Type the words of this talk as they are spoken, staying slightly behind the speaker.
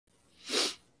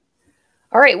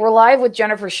All right, we're live with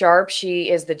Jennifer Sharp. She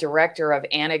is the director of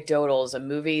Anecdotals, a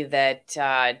movie that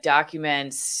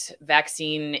documents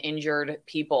vaccine injured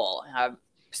people,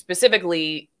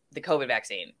 specifically the COVID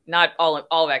vaccine. Not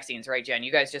all vaccines, right, Jen?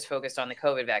 You guys just focused on the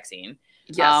COVID vaccine.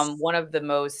 Yes. One of the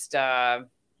most I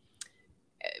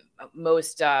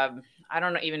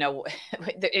don't even know.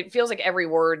 It feels like every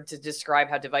word to describe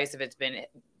how divisive it's been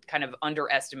kind of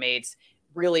underestimates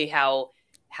really how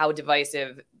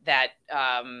divisive that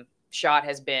shot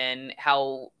has been,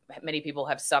 how many people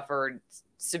have suffered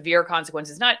severe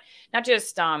consequences. Not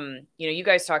just you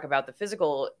guys talk about the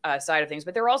physical side of things,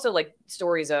 but there are also like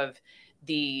stories of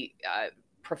the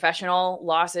professional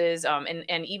losses,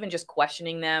 and even just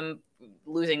questioning them,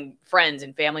 losing friends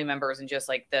and family members, and just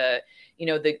like the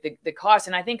cost.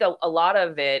 And I think a lot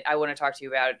of it I want to talk to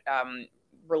you about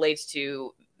relates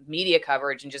to media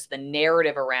coverage and just the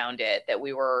narrative around it that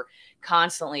we were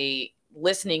constantly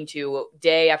listening to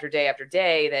day after day after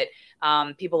day,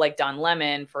 that people like Don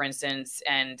Lemon, for instance,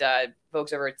 and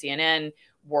folks over at CNN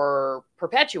were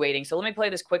perpetuating. So let me play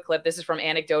this quick clip. This is from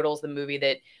Anecdotals, the movie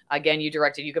that, again, you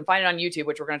directed. You can find it on YouTube,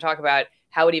 which we're going to talk about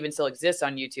how it even still exists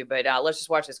on YouTube. But let's just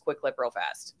watch this quick clip real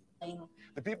fast.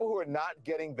 The people who are not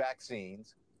getting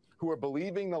vaccines, who are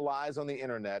believing the lies on the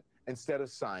internet instead of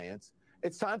science,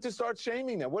 it's time to start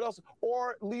shaming them. What else?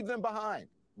 Or leave them behind.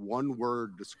 One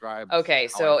word describes. Okay,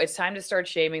 so it's time to start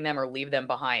shaming them or leave them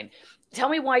behind. Tell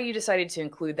me why you decided to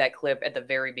include that clip at the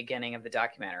very beginning of the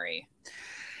documentary.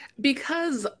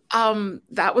 Because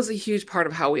that was a huge part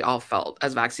of how we all felt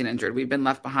as vaccine injured. We've been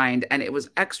left behind. And it was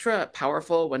extra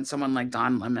powerful when someone like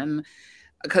Don Lemon,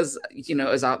 because,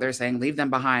 is out there saying, leave them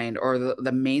behind, or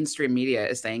the mainstream media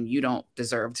is saying, you don't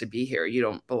deserve to be here. You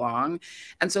don't belong.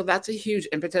 And so that's a huge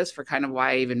impetus for kind of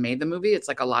why I even made the movie. It's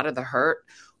like a lot of the hurt.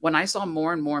 When I saw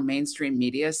more and more mainstream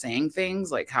media saying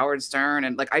things like Howard Stern,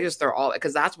 and like, I just throw all,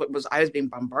 because that's what I was being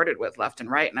bombarded with left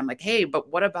and right. And I'm like, hey,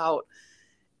 but what about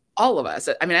all of us?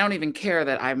 I mean, I don't even care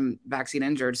that I'm vaccine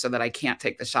injured so that I can't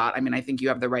take the shot. I mean, I think you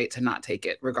have the right to not take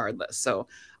it regardless. So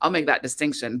I'll make that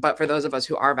distinction. But for those of us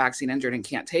who are vaccine injured and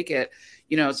can't take it,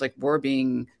 it's like we're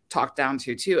being talked down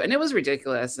to too. And it was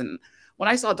ridiculous. And when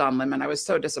I saw Don Lemon, I was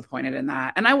so disappointed in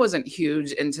that. And I wasn't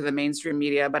huge into the mainstream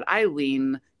media, but I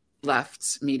lean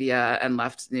left media and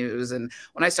left news. And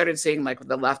when I started seeing like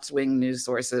the left wing news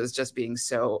sources just being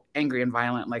so angry and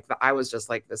violent, like I was just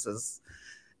like, this is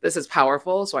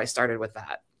powerful. So I started with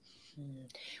that.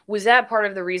 Was that part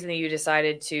of the reason that you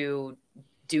decided to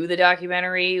do the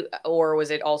documentary, or was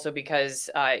it also because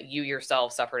you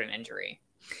yourself suffered an injury?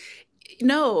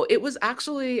 No, it was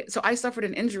actually, so I suffered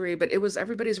an injury, but it was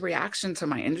everybody's reaction to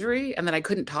my injury. And then I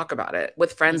couldn't talk about it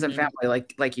with friends and family,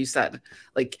 like you said,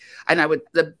 and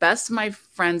the best my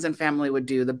friends and family would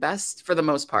do, the best for the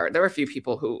most part, there were a few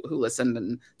people who listened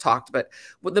and talked, but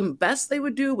what the best they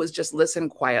would do was just listen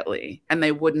quietly and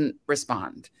they wouldn't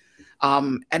respond.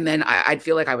 And then I'd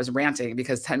feel like I was ranting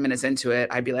because 10 minutes into it,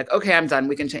 I'd be like, okay, I'm done.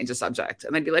 We can change the subject.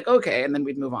 And they'd be like, okay. And then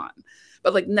we'd move on.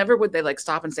 But like never would they like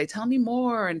stop and say, tell me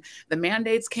more. And the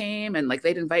mandates came and like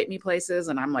they'd invite me places.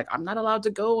 And I'm like, I'm not allowed to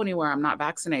go anywhere. I'm not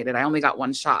vaccinated. I only got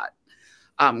one shot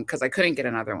because I couldn't get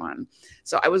another one.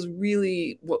 So I was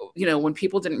really, when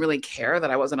people didn't really care that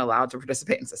I wasn't allowed to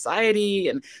participate in society.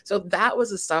 And so that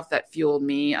was the stuff that fueled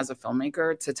me as a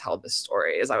filmmaker to tell this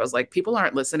story, is I was like, people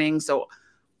aren't listening. So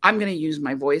I'm going to use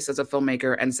my voice as a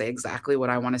filmmaker and say exactly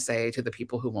what I want to say to the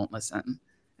people who won't listen.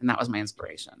 And that was my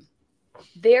inspiration.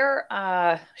 There,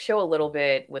 show a little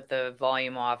bit with the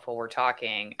volume off while we're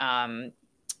talking. I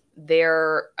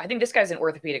think this guy's an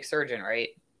orthopedic surgeon, right?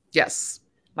 Yes.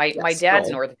 My dad's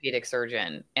an orthopedic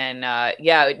surgeon. And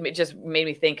yeah, it just made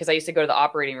me think, because I used to go to the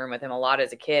operating room with him a lot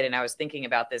as a kid. And I was thinking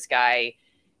about this guy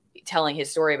telling his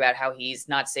story about how he's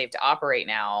not safe to operate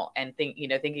now. And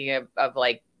thinking of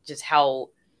like just how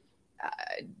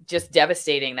just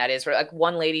devastating that is. Like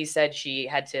one lady said she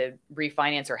had to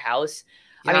refinance her house.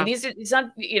 Yeah. I mean, it's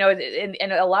not,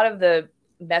 and a lot of the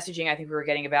messaging I think we were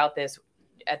getting about this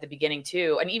at the beginning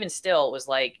too, and even still was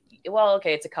like, well,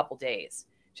 okay, it's a couple days,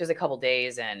 just a couple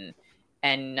days, and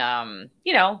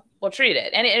we'll treat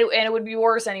it, and it would be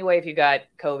worse anyway if you got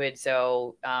COVID,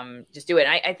 so just do it.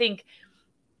 And I think,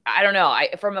 I don't know,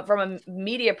 from a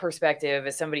media perspective,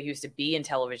 as somebody who used to be in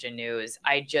television news,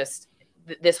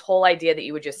 this whole idea that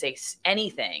you would just say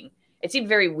anything. It seemed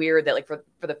very weird that like for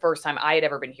the first time I had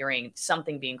ever been hearing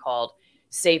something being called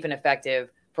safe and effective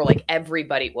for like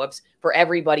everybody, for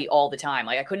everybody all the time.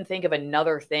 Like I couldn't think of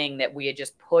another thing that we had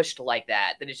just pushed like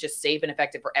that is just safe and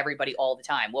effective for everybody all the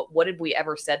time. What did we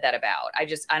ever said that about?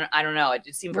 I don't know. It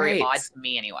just seemed very odd to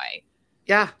me anyway.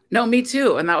 Yeah, no, me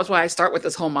too. And that was why I start with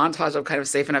this whole montage of kind of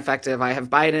safe and effective. I have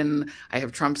Biden, I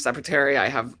have Trump's secretary, I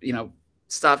have,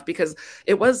 stuff, because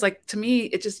it was like, to me,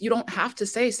 it just, you don't have to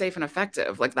say safe and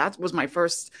effective. Like that was my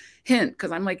first hint,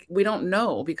 because I'm like, we don't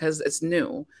know because it's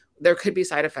new. There could be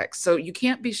side effects. So you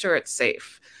can't be sure it's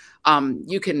safe.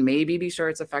 You can maybe be sure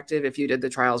it's effective if you did the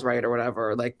trials right or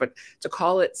whatever. Like, but to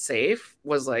call it safe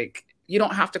was like, you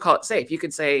don't have to call it safe. You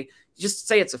could say, just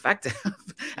say it's effective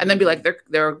and then be like,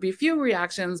 there will be few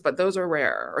reactions, but those are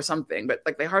rare or something. But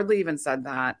like, they hardly even said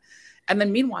that. And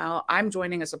then meanwhile, I'm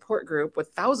joining a support group with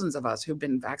thousands of us who've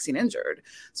been vaccine injured.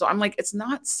 So I'm like, it's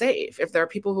not safe. If there are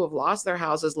people who have lost their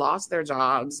houses, lost their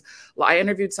jobs. I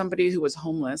interviewed somebody who was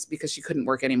homeless because she couldn't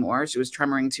work anymore. She was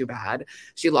tremoring too bad.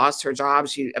 She lost her job.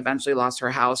 She eventually lost her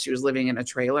house. She was living in a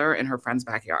trailer in her friend's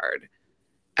backyard.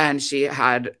 And she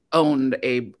had owned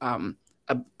a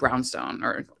brownstone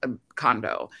or a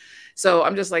condo. So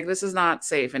I'm just like, this is not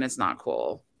safe and it's not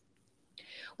cool.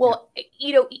 Well,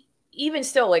 even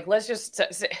still, like, let's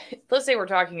say we're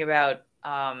talking about,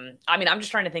 I mean, I'm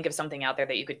just trying to think of something out there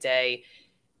that you could say,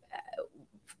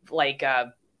 like,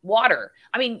 water.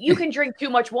 I mean, you can drink too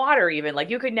much water, even. Like,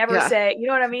 you could never say, you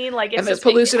know what I mean? Like, it's and there's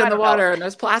pollution in the water, and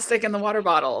there's plastic in the water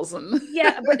bottles. And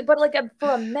yeah, but like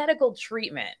for a medical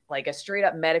treatment, like a straight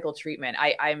up medical treatment,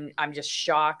 I'm just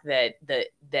shocked that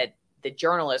the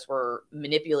journalists were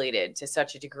manipulated to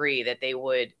such a degree that they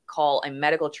would call a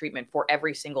medical treatment for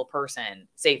every single person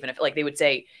safe. And if, like, they would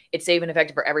say it's safe and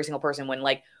effective for every single person, when,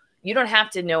 like, you don't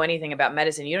have to know anything about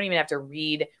medicine. You don't even have to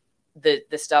read the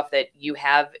stuff that you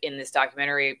have in this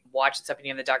documentary, watch the stuff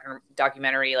in the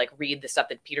documentary, like read the stuff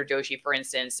that Peter Doshi, for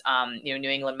instance, New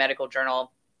England Medical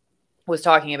Journal was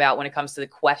talking about when it comes to the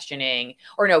questioning.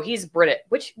 Or no, he's British.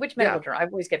 Which medical journal? I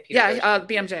always get Peter Doshi.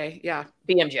 BMJ. Yeah.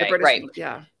 BMJ. British, right.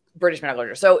 Yeah. British Medical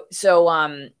Journal.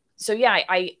 So yeah,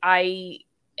 I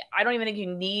don't even think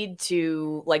you need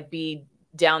to like be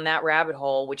down that rabbit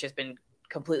hole, which has been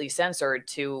completely censored,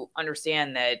 to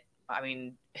understand that. I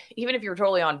mean, even if you're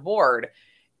totally on board,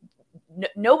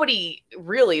 nobody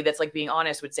really that's like being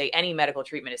honest would say any medical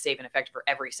treatment is safe and effective for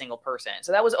every single person.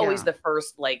 So that was always the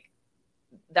first, like,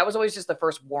 that was always just the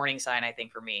first warning sign, I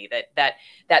think, for me, that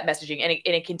messaging, and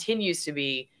it continues to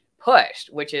be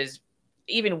pushed, which is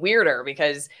even weirder,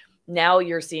 because now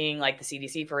you're seeing, like, the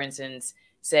CDC, for instance,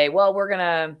 say, well, we're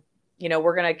going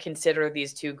to consider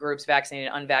these two groups, vaccinated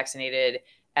and unvaccinated,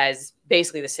 as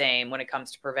basically the same when it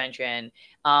comes to prevention.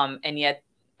 And yet,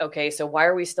 okay, so why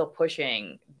are we still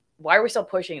pushing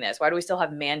this? Why do we still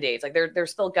have mandates? Like,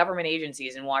 there's still government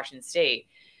agencies in Washington State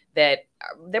that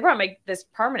they probably make this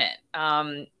permanent.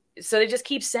 So they just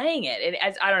keep saying it. And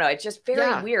I don't know, it's just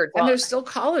very weird. And there's still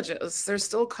colleges. There's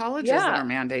still colleges that are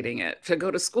mandating it to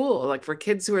go to school, like for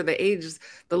kids who are the age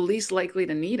the least likely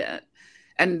to need it.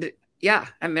 And yeah,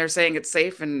 and they're saying it's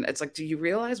safe, and it's like, do you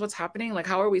realize what's happening? Like,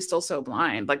 how are we still so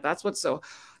blind? Like, that's what's so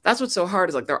hard,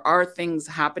 is like, there are things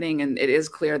happening, and it is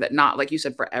clear that, not like you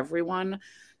said, for everyone,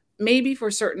 maybe for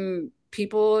certain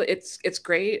people it's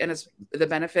great, and it's the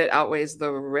benefit outweighs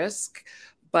the risk.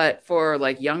 But for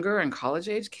like younger and college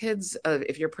age kids,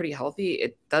 if you're pretty healthy,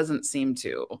 it doesn't seem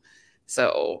to.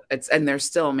 So and they're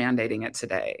still mandating it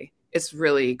today. It's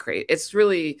really great. It's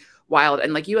really wild.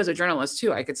 And like, you as a journalist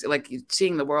too, I could see, like,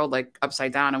 seeing the world like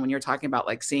upside down. And when you're talking about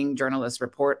like seeing journalists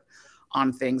report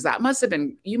on things,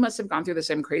 you must have gone through the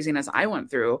same craziness I went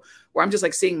through, where I'm just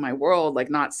like seeing my world, like,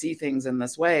 not see things in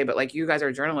this way. But like, you guys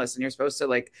are journalists, and you're supposed to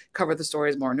like cover the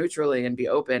stories more neutrally and be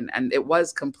open. And it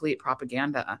was complete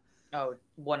propaganda. Oh,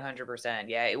 100%.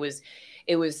 Yeah, it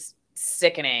was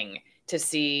sickening to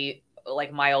see,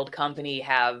 like, my old company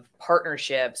have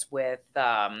partnerships with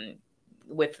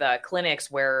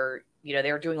clinics where,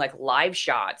 they were doing like live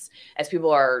shots as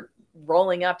people are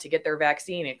rolling up to get their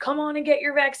vaccine, and come on and get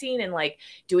your vaccine, and like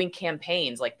doing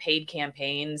campaigns, like paid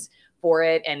campaigns for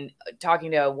it. And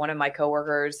talking to one of my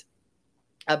coworkers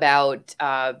about,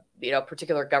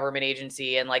 particular government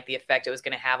agency and like the effect it was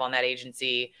going to have on that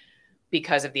agency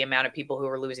because of the amount of people who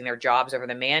were losing their jobs over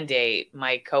the mandate.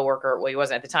 My coworker, well, he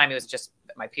wasn't at the time, he was just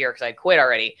my peer because I quit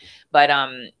already, but,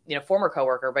 former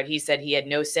coworker, but he said he had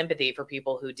no sympathy for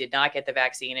people who did not get the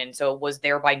vaccine. And so it was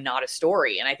thereby not a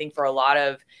story. And I think for a lot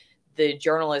of the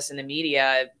journalists in the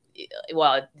media,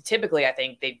 well, typically I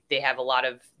think they have a lot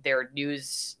of their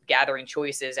news gathering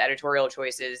choices, editorial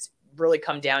choices really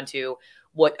come down to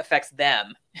what affects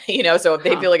them, so if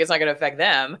they feel like it's not going to affect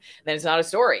them, then it's not a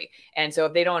story. And so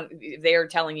if they're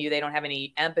telling you they don't have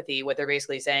any empathy, what they're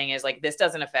basically saying is like, this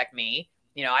doesn't affect me.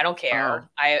 You know, I don't care.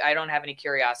 I don't have any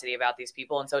curiosity about these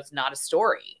people. And so it's not a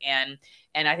story. And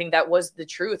I think that was the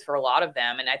truth for a lot of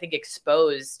them. And I think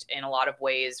exposed in a lot of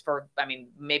ways for, I mean,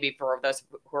 maybe for those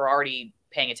who are already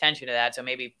paying attention to that. So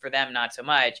maybe for them, not so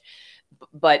much,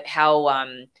 but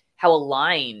how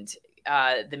aligned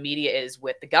the media is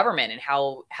with the government, and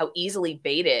how easily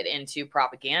baited into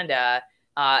propaganda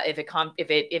if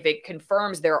it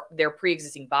confirms their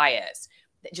pre-existing bias,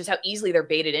 just how easily they're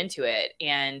baited into it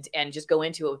and just go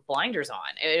into it with blinders on.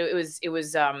 It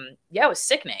was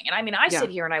sickening. And I mean, I sit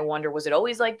here and I wonder, was it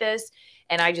always like this?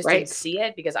 And I just didn't see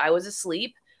it because I was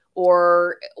asleep,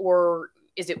 or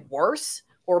is it worse,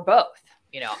 or both?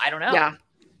 You know, I don't know.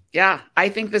 Yeah, I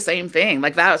think the same thing.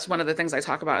 Like, that's one of the things I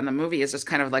talk about in the movie, is just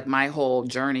kind of like my whole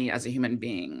journey as a human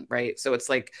being, right? So it's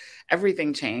like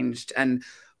everything changed, and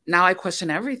now I question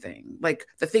everything, like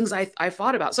the things I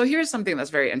fought about. So here's something that's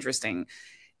very interesting.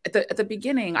 At the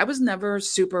beginning, I was never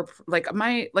super like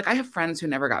I have friends who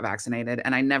never got vaccinated,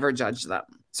 and I never judged them.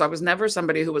 So I was never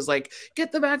somebody who was like,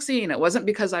 get the vaccine. It wasn't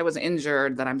because I was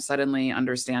injured that I'm suddenly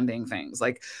understanding things.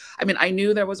 Like, I mean, I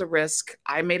knew there was a risk.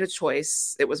 I made a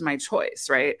choice. It was my choice,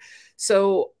 right?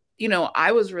 So, you know,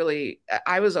 I was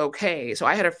okay. So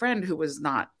I had a friend who was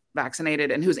not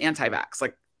vaccinated and who's anti-vax,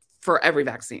 like for every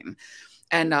vaccine.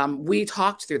 And we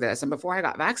talked through this. And before I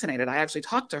got vaccinated, I actually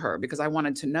talked to her because I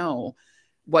wanted to know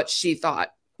what she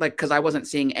thought, like, because I wasn't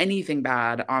seeing anything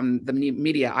bad on the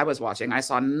media I was watching. I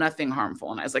saw nothing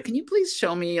harmful. And I was like, can you please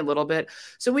show me a little bit?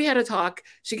 So we had a talk.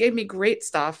 She gave me great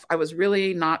stuff. I was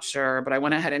really not sure, but I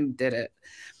went ahead and did it.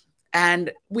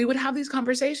 And we would have these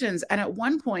conversations. And at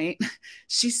one point,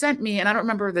 she sent me, and I don't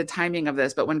remember the timing of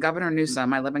this, but when Governor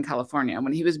Newsom, I live in California,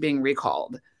 when he was being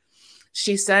recalled,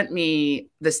 she sent me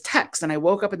this text. And I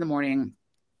woke up in the morning,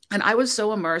 and I was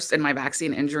so immersed in my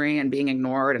vaccine injury and being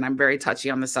ignored. And I'm very touchy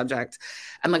on the subject.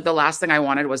 And like the last thing I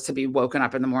wanted was to be woken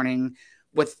up in the morning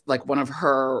with like one of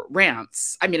her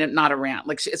rants. I mean, not a rant,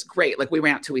 like it's great. Like we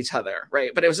rant to each other.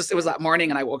 Right. But it was that morning,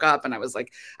 and I woke up and I was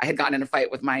like, I had gotten in a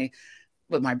fight with my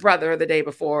brother the day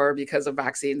before because of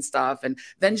vaccine stuff. And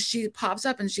then she pops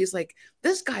up and she's like,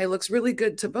 this guy looks really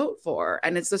good to vote for.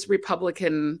 And it's this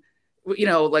Republican, you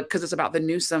know, like, cause it's about the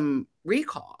Newsom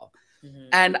recall. Mm-hmm.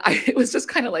 And it was just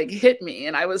kind of like hit me.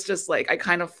 And I was just like, I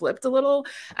kind of flipped a little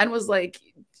and was like,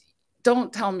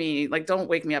 don't tell me, like, don't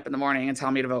wake me up in the morning and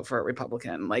tell me to vote for a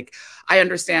Republican. Like, I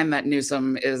understand that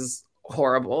Newsom is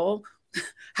horrible.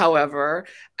 However,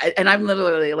 and I'm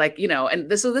literally like, you know, and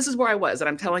this is where I was, and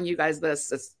I'm telling you guys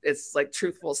this, it's like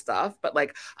truthful stuff, but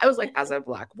like, I was like, as a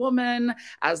Black woman,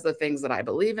 as the things that I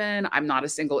believe in, I'm not a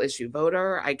single issue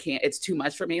voter. I can't, it's too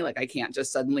much for me. Like, I can't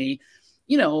just suddenly,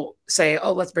 you know, say,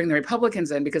 oh, let's bring the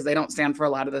Republicans in because they don't stand for a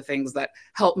lot of the things that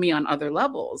help me on other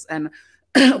levels. And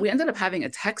we ended up having a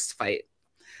text fight,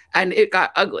 and it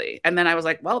got ugly. And then I was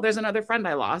like, well, there's another friend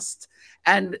I lost.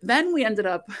 And then we ended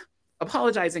up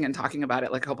apologizing and talking about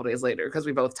it like a couple days later because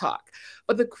we both talk.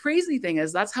 But the crazy thing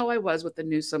is, that's how I was with the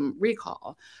Newsom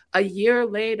recall. A year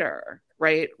later,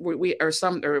 right, or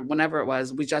whenever it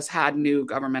was, we just had new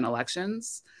government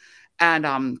elections.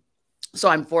 And so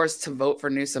I'm forced to vote for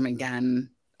Newsom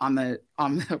again on the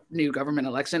new government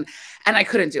election. And I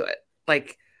couldn't do it.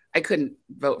 Like, I couldn't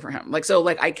vote for him. Like, so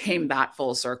like I came that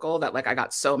full circle that like I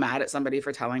got so mad at somebody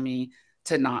for telling me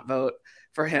to not vote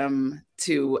for him,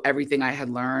 to everything I had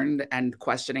learned and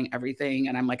questioning everything.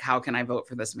 And I'm like, how can I vote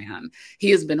for this man?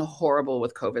 He has been horrible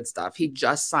with COVID stuff. He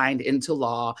just signed into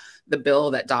law the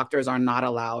bill that doctors are not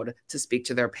allowed to speak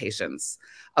to their patients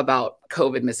about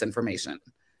COVID misinformation.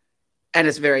 And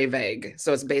it's very vague.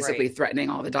 So it's basically threatening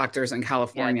all the doctors in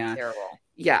California. Yeah, terrible.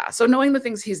 Yeah. So knowing the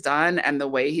things he's done and the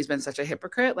way he's been such a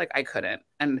hypocrite, like I couldn't.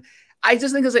 And I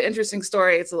just think it's an interesting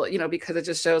story. It's a little, you know, because it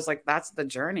just shows like that's the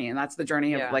journey, and that's the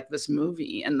journey of like this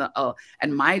movie and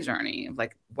and my journey of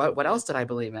like what else did I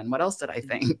believe in? What else did I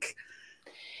think?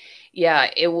 Yeah,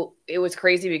 it was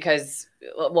crazy because,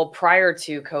 well, prior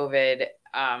to COVID,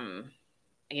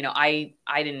 you know, I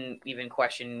didn't even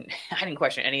question, I didn't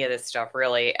question any of this stuff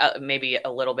really. Maybe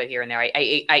a little bit here and there.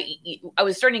 I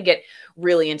was starting to get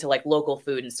really into like local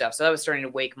food and stuff, so I was starting to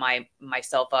wake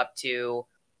myself up to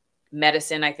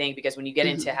medicine, I think, because when you get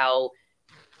into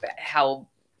how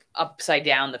upside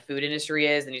down the food industry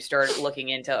is, and you start looking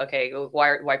into, okay,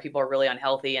 why people are really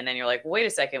unhealthy. And then you're like, wait a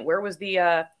second, where was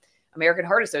the American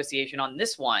Heart Association on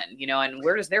this one? You know, and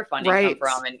where does their funding come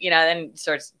from? And, you know, then it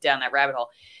starts down that rabbit hole.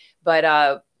 But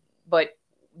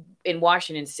in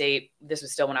Washington State, this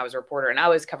was still when I was a reporter, and I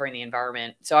was covering the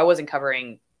environment. So I wasn't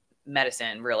covering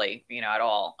medicine really, you know, at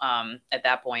all at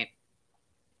that point.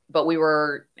 But we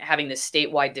were having this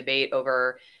statewide debate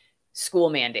over school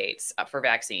mandates for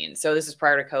vaccines. So this is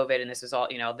prior to COVID, and this was all,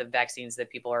 you know, the vaccines that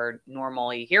people are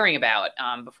normally hearing about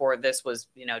before this was,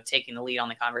 you know, taking the lead on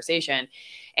the conversation.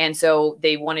 And so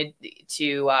they wanted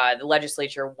to, the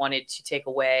legislature wanted to take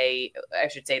away, I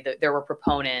should say that there were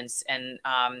proponents and,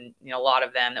 you know, a lot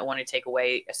of them that wanted to take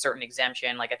away a certain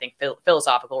exemption, like I think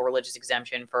philosophical religious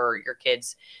exemption for your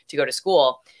kids to go to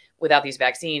school without these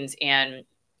vaccines. And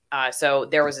so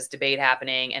there was this debate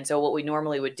happening. And so what we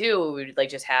normally would do, we would like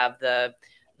just have the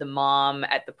mom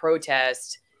at the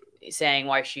protest saying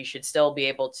why she should still be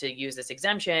able to use this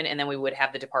exemption. And then we would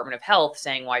have the Department of Health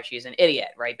saying why she's an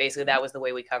idiot, right? Basically, that was the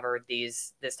way we covered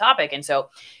this topic. And so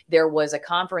there was a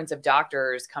conference of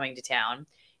doctors coming to town,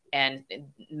 and,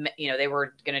 you know, they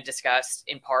were going to discuss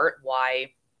in part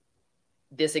why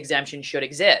this exemption should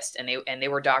exist. And they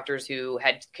were doctors who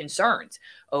had concerns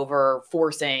over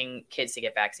forcing kids to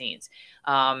get vaccines.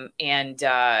 I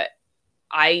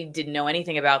didn't know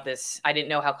anything about this. I didn't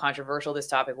know how controversial this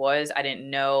topic was.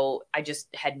 I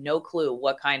just had no clue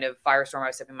what kind of firestorm I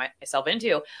was stepping myself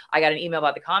into. I got an email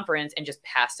about the conference and just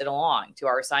passed it along to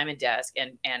our assignment desk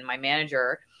and my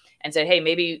manager and said, hey,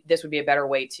 maybe this would be a better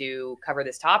way to cover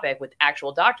this topic with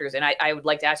actual doctors. And I would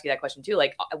like to ask you that question too.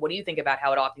 Like, what do you think about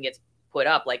how it often gets put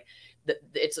up? Like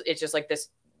it's just like this,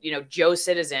 you know, Joe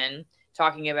citizen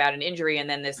talking about an injury, and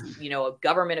then this, you know, a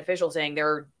government official saying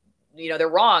they're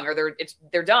wrong or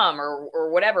they're dumb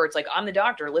or whatever. It's like, I'm the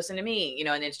doctor, listen to me, you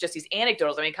know, and it's just these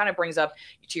anecdotals. I mean, it kind of brings up,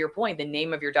 to your point, the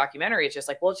name of your documentary. It's just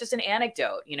like, well, it's just an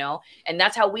anecdote, you know, and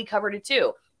that's how we covered it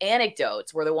too.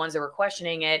 Anecdotes were the ones that were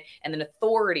questioning it, and then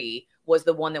authority was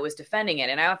the one that was defending it.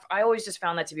 And I always just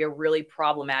found that to be a really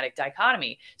problematic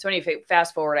dichotomy. So anyway,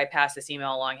 fast forward, I passed this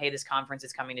email along, hey, this conference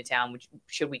is coming to town.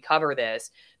 Should we cover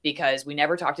this? Because we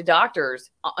never talk to doctors,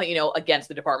 you know, against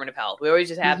the Department of Health. We always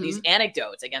just have these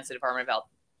anecdotes against the Department of Health.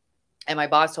 And my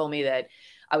boss told me that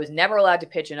I was never allowed to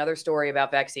pitch another story about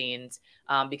vaccines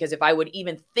because if I would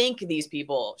even think these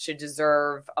people should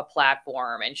deserve a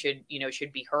platform and should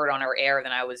be heard on our air,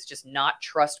 then I was just not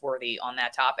trustworthy on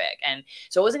that topic. And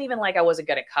so it wasn't even like I wasn't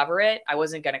going to cover it. I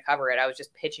wasn't going to cover it. I was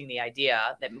just pitching the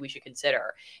idea that we should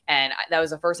consider. And that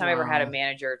was the first time I ever had a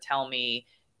manager tell me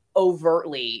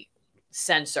overtly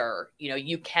censor, you know,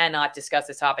 you cannot discuss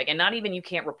this topic, and not even you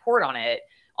can't report on it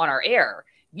on our air.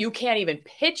 You can't even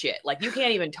pitch it. Like, you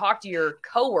can't even talk to your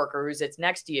coworker who sits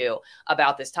next to you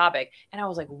about this topic. And I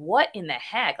was like, what in the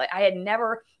heck? Like, I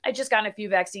just gotten a few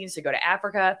vaccines to go to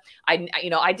Africa. I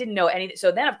didn't know anything.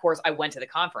 So then, of course, I went to the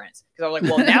conference because I was like,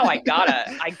 well, now I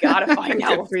gotta find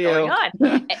out what's going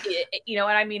on. You know,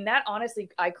 and I mean, that honestly,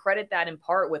 I credit that in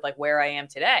part with like where I am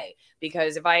today,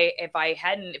 because if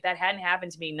that hadn't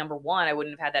happened to me, number one, I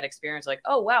wouldn't have had that experience. Like,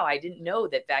 oh, wow, I didn't know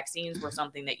that vaccines were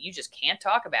something that you just can't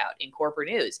talk about in corporate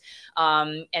news.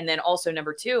 And then also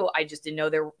number two, I just didn't know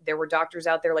there were doctors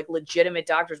out there, like legitimate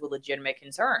doctors with legitimate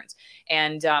concerns.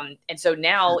 And so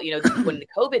now, you know, when the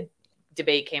COVID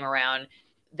debate came around,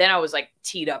 then I was like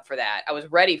teed up for that. I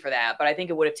was ready for that, but I think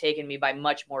it would have taken me by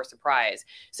much more surprise.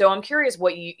 So I'm curious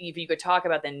if you could talk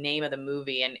about the name of the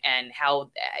movie and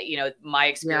how, you know, my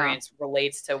experience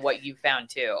relates to what you found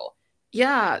too.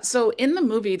 Yeah. So in the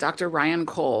movie, Dr. Ryan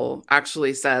Cole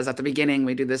actually says at the beginning,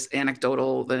 we do this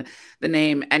anecdotal, the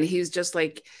name, and he's just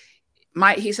like,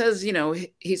 he says, you know,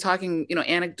 he's talking, you know,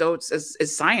 anecdotes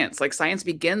is science. Like, science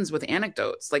begins with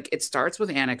anecdotes. Like, it starts with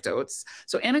anecdotes.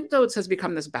 So anecdotes has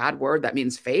become this bad word that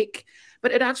means fake,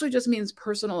 but it actually just means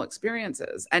personal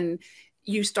experiences. And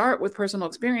you start with personal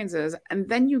experiences, and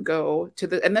then you go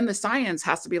to and then the science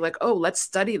has to be like, oh, let's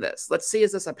study this. Let's see,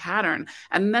 is this a pattern?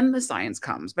 And then the science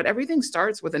comes, but everything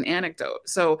starts with an anecdote.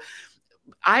 So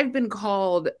I've been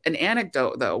called an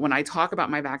anecdote, though. When I talk about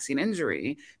my vaccine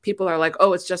injury, people are like,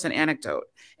 oh, it's just an anecdote.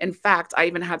 In fact, I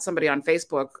even had somebody on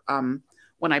Facebook,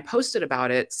 when I posted about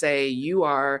it, say,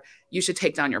 you should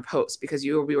take down your post because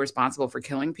you will be responsible for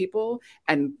killing people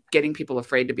and getting people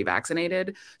afraid to be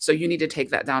vaccinated. So you need to take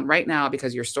that down right now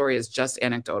because your story is just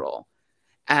anecdotal.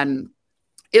 And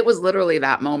it was literally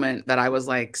that moment that I was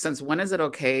like, since when is it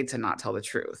okay to not tell the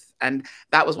truth? And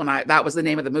that was that was the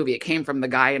name of the movie. It came from the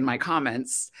guy in my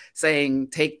comments saying,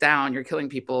 take down, you're killing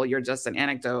people, you're just an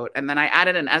anecdote. And then I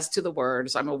added an S to the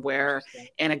word. So I'm aware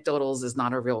anecdotals is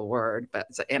not a real word, but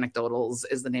Anecdotals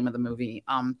is the name of the movie.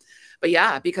 But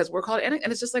yeah, because we're called, and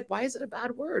it's just like, why is it a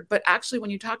bad word? But actually, when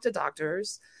you talk to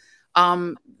doctors,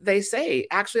 they say,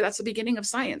 actually, that's the beginning of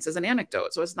science, is an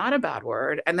anecdote. So it's not a bad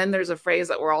word. And then there's a phrase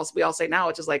that we all say now,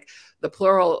 which is like the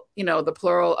plural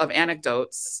of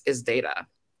anecdotes is data.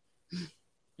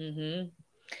 Mm-hmm.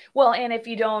 Well, and if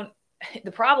you don't,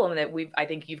 the problem that I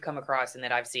think you've come across and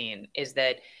that I've seen is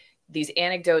that these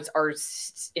anecdotes are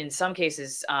in some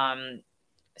cases,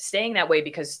 staying that way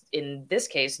because in this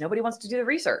case, nobody wants to do the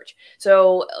research.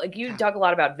 So like you talk a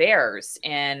lot about VAERS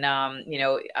and, you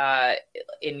know,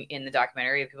 in the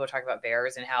documentary, people talk about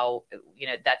VAERS and how, you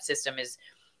know, that system is,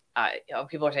 you know,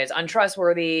 people say it's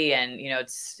untrustworthy and, you know,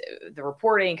 it's the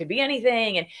reporting could be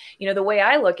anything. And, you know, the way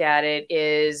I look at it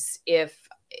is if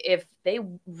they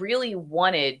really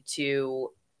wanted to,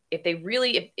 if they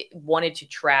really wanted to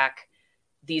track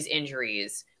these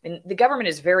injuries, and the government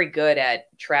is very good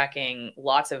at tracking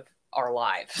lots of our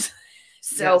lives.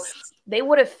 So they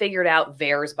would have figured out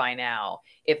VAERS by now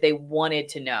if they wanted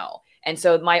to know. And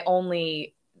so my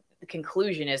only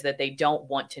conclusion is that they don't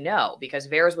want to know because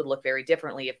VAERS would look very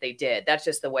differently if they did. That's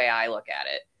just the way I look at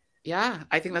it. Yeah,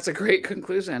 I think that's a great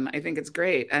conclusion. I think it's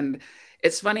great. And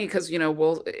it's funny because, you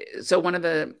know, so one of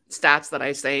the stats that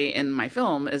I say in my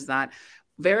film is that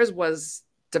VAERS was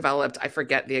developed, I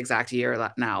forget the exact year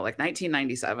now, like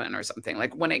 1997 or something,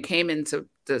 like when it came into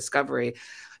discovery.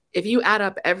 If you add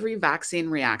up every vaccine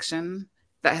reaction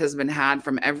that has been had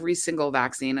from every single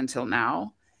vaccine until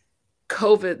now,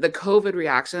 the COVID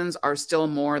reactions are still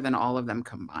more than all of them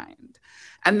combined.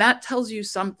 And that tells you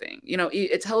something, you know,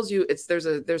 it tells you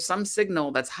there's some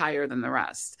signal that's higher than the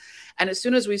rest. And as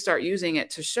soon as we start using it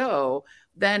to show,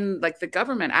 then like the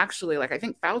government actually, like I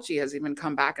think Fauci has even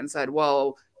come back and said,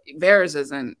 well, VAERS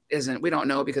isn't, we don't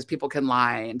know because people can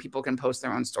lie and people can post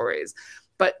their own stories.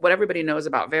 But what everybody knows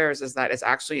about VAERS is that it's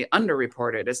actually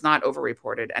underreported. It's not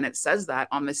overreported. And it says that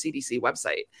on the CDC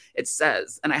website. It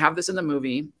says, and I have this in the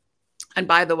movie. And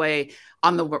by the way,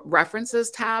 on the references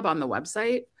tab on the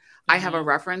website, I have a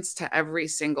reference to every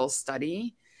single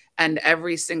study and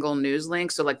every single news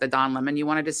link. So like the Don Lemon you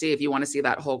wanted to see, if you want to see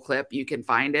that whole clip, you can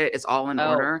find it. It's all in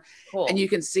order. Cool. And you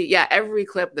can see, every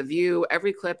clip, The View,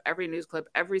 every clip, every news clip,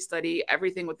 every study,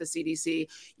 everything with the CDC.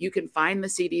 You can find the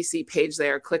CDC page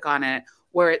there, click on it,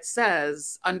 where it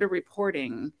says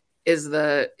underreporting is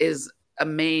a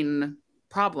main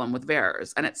problem with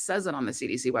VAERS. And it says it on the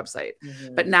CDC website.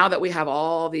 But now that we have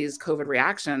all these COVID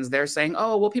reactions, they're saying,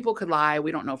 oh, well, people could lie.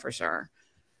 We don't know for sure.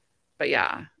 But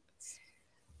yeah.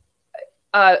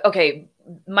 Okay.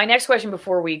 My next question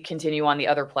before we continue on the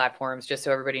other platforms, just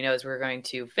so everybody knows, we're going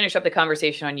to finish up the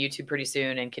conversation on YouTube pretty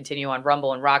soon and continue on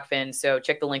Rumble and ROKFIN. So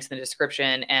check the links in the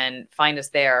description and find us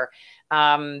there.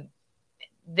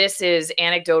 This is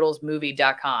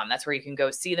anecdotalsmovie.com. That's where you can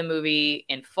go see the movie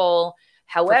in full.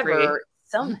 However,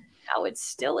 somehow it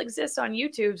still exists on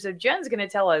YouTube. So Jen's going to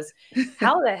tell us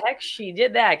how the heck she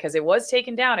did that, because it was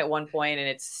taken down at one point and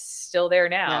it's still there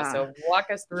now. So walk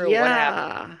us through what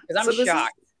happened, because I'm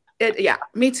shocked. Yeah,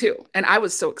 me too. And I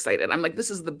was so excited. I'm like, this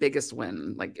is the biggest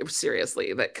win. Like,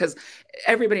 seriously, that because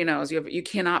everybody knows you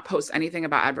cannot post anything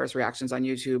about adverse reactions on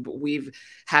YouTube. We've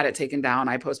had it taken down.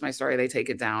 I post my story, they take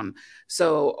it down.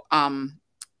 So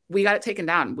we got it taken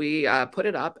down. We put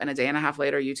it up, and a day and a half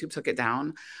later, YouTube took it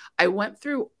down. I went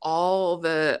through all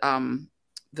the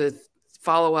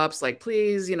follow-ups, like,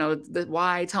 please, you know,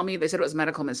 why? Tell me. They said it was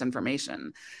medical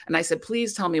misinformation. And I said,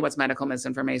 please tell me what's medical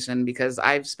misinformation, because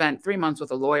I've spent 3 months with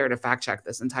a lawyer to fact check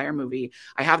this entire movie.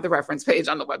 I have the reference page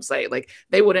on the website. Like,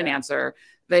 they wouldn't answer.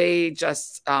 They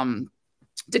just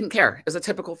didn't care. It was a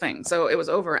typical thing. So it was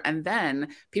over. And then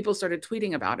people started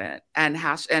tweeting about it and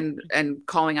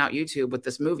calling out YouTube with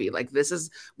this movie. Like, this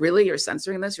is really, you're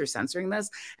censoring this, you're censoring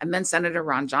this. And then Senator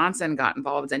Ron Johnson got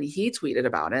involved and he tweeted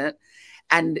about it.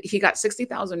 And he got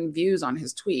 60,000 views on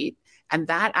his tweet. And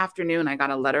that afternoon, I got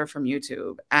a letter from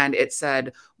YouTube and it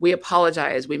said, we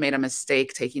apologize. We made a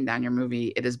mistake taking down your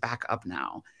movie. It is back up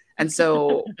now. And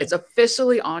so it's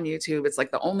officially on YouTube. It's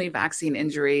like the only vaccine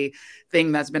injury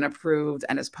thing that's been approved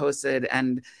and is posted.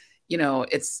 And, you know,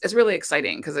 it's really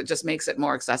exciting because it just makes it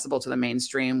more accessible to the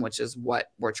mainstream, which is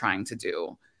what we're trying to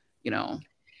do, you know.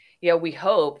 Yeah, we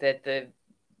hope that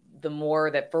the more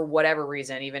that, for whatever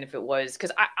reason, even if it was,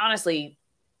 because honestly,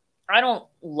 I don't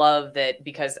love that,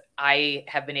 because I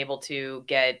have been able to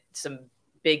get some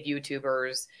big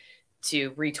YouTubers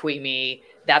to retweet me.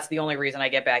 That's the only reason I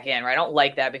get back in, right? I don't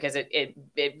like that, because it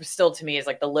still, to me, is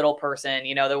like the little person,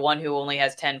 you know, the one who only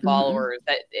has 10 followers.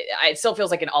 That it still feels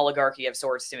like an oligarchy of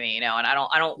sorts to me, you know, and I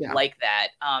don't like that.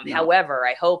 However,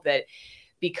 I hope that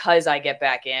because I get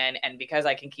back in and because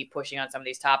I can keep pushing on some of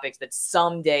these topics, that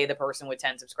someday the person with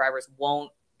 10 subscribers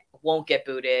won't get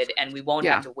booted, and we won't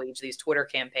have to wage these Twitter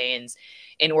campaigns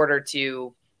in order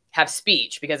to have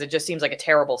speech, because it just seems like a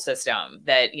terrible system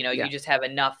that, you know, you just have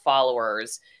enough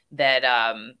followers that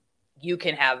you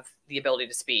can have the ability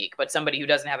to speak, but somebody who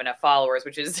doesn't have enough followers,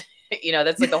 which is, you know,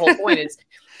 that's like the whole point, is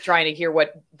trying to hear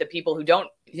what the people who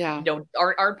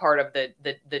aren't part of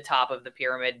the top of the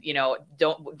pyramid, you know,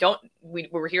 don't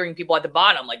we're hearing people at the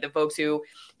bottom, like the folks who,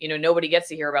 you know, nobody gets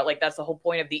to hear about. Like that's the whole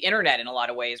point of the internet in a lot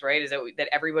of ways, right? Is that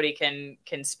everybody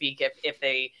can speak if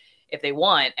they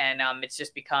want. And it's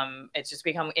just become,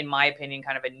 in my opinion,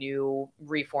 kind of a new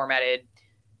reformatted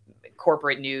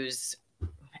corporate news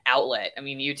outlet. I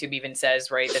mean, YouTube even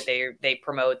says, right, that they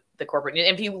promote the corporate.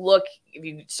 And if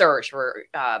you search for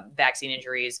vaccine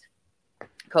injuries,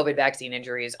 COVID vaccine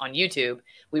injuries on YouTube,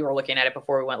 we were looking at it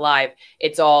before we went live.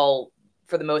 It's all,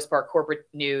 for the most part, corporate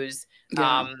news.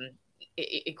 Yeah.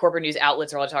 Corporate news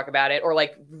outlets are all to talk about it, or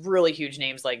like really huge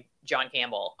names like John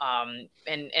Campbell. And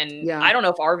yeah. I don't know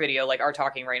if our video, like our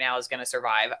talking right now, is going to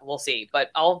survive. We'll see.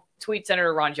 But I'll tweet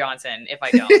Senator Ron Johnson if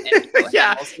I don't.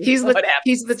 Yeah, he's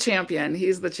the champion.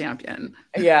 He's the champion.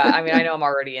 Yeah, I mean, I know I'm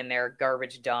already in their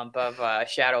garbage dump of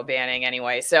shadow banning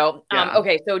anyway. So,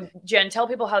 okay. So, Jen, tell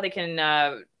people how they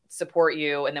can support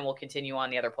you, and then we'll continue on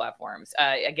the other platforms.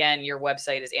 Again, your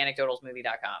website is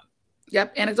anecdotalsmovie.com.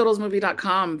 Yep,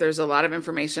 anecdotalsmovie.com. There's a lot of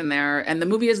information there, and the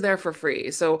movie is there for free.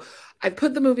 So I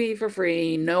put the movie for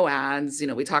free, no ads. You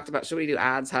know, we talked about, should we do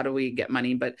ads? How do we get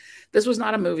money? But this was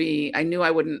not a movie. I knew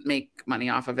I wouldn't make money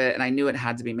off of it, and I knew it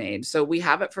had to be made. So we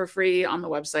have it for free on the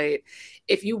website.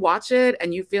 If you watch it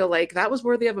and you feel like that was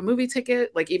worthy of a movie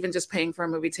ticket, like even just paying for a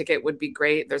movie ticket would be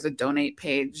great. There's a donate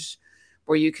page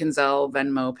where you can Zelle,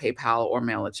 Venmo, PayPal, or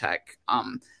mail a check.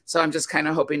 So I'm just kind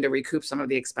of hoping to recoup some of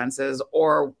the expenses,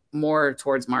 or more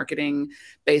towards marketing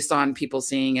based on people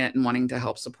seeing it and wanting to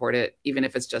help support it. Even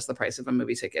if it's just the price of a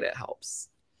movie ticket, it helps.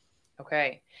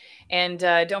 Okay. And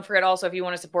don't forget also, if you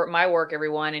want to support my work,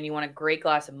 everyone, and you want a great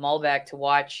glass of Malbec to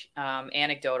watch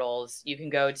Anecdotals, you can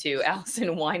go to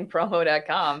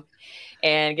AllisonWinePromo.com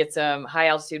and get some high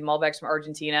altitude Malbecs from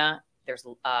Argentina. There's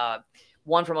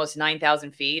one from almost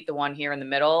 9,000 feet, the one here in the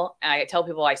middle. And I tell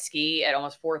people I ski at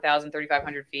almost 4,000,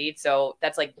 3,500 feet. So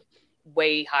that's like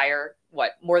way higher,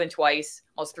 more than twice,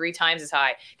 almost 3 times as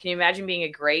high. Can you imagine being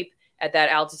a grape at that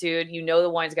altitude? You know the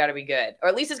wine's got to be good, or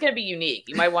at least it's going to be unique.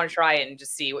 You might want to try it and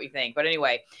just see what you think. But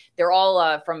anyway, they're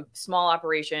all from small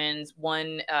operations.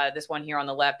 This one here on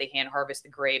the left, they hand harvest the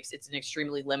grapes. It's an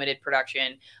extremely limited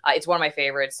production. It's one of my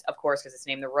favorites, of course, because it's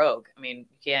named the Rogue. I mean,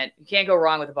 you can't go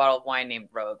wrong with a bottle of wine named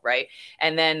Rogue, right?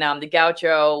 And then the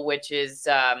Gaucho, which is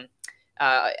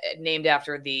named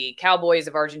after the Cowboys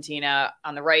of Argentina.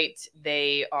 On the right,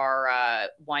 they are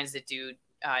wines that do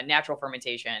natural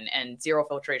fermentation and zero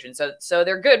filtration. So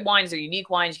they're good wines. They're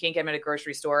unique wines. You can't get them at a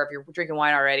grocery store. If you're drinking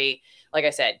wine already, like I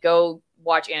said, go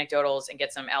watch Anecdotals and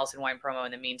get some Allison Wine Promo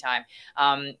in the meantime.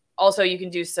 Also, you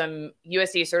can do some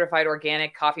USDA certified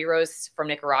organic coffee roasts from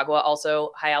Nicaragua,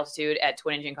 also high altitude at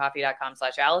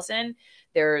twinenginecoffee.com/Allison.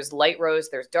 There's light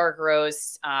roast, there's dark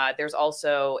roast. There's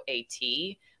also a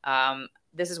tea.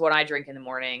 This is what I drink in the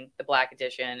morning, the black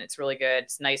edition. It's really good.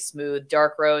 It's nice, smooth,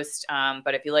 dark roast.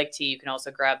 But if you like tea, you can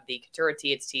also grab the Katura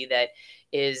tea. It's tea that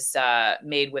is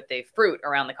made with the fruit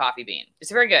around the coffee bean.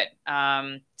 It's very good.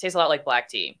 Tastes a lot like black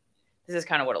tea. This is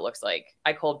kind of what it looks like.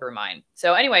 I cold brew mine.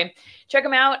 So anyway, check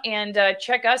them out, and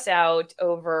check us out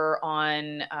over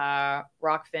on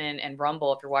ROKFIN and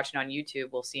Rumble. If you're watching on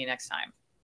YouTube, we'll see you next time.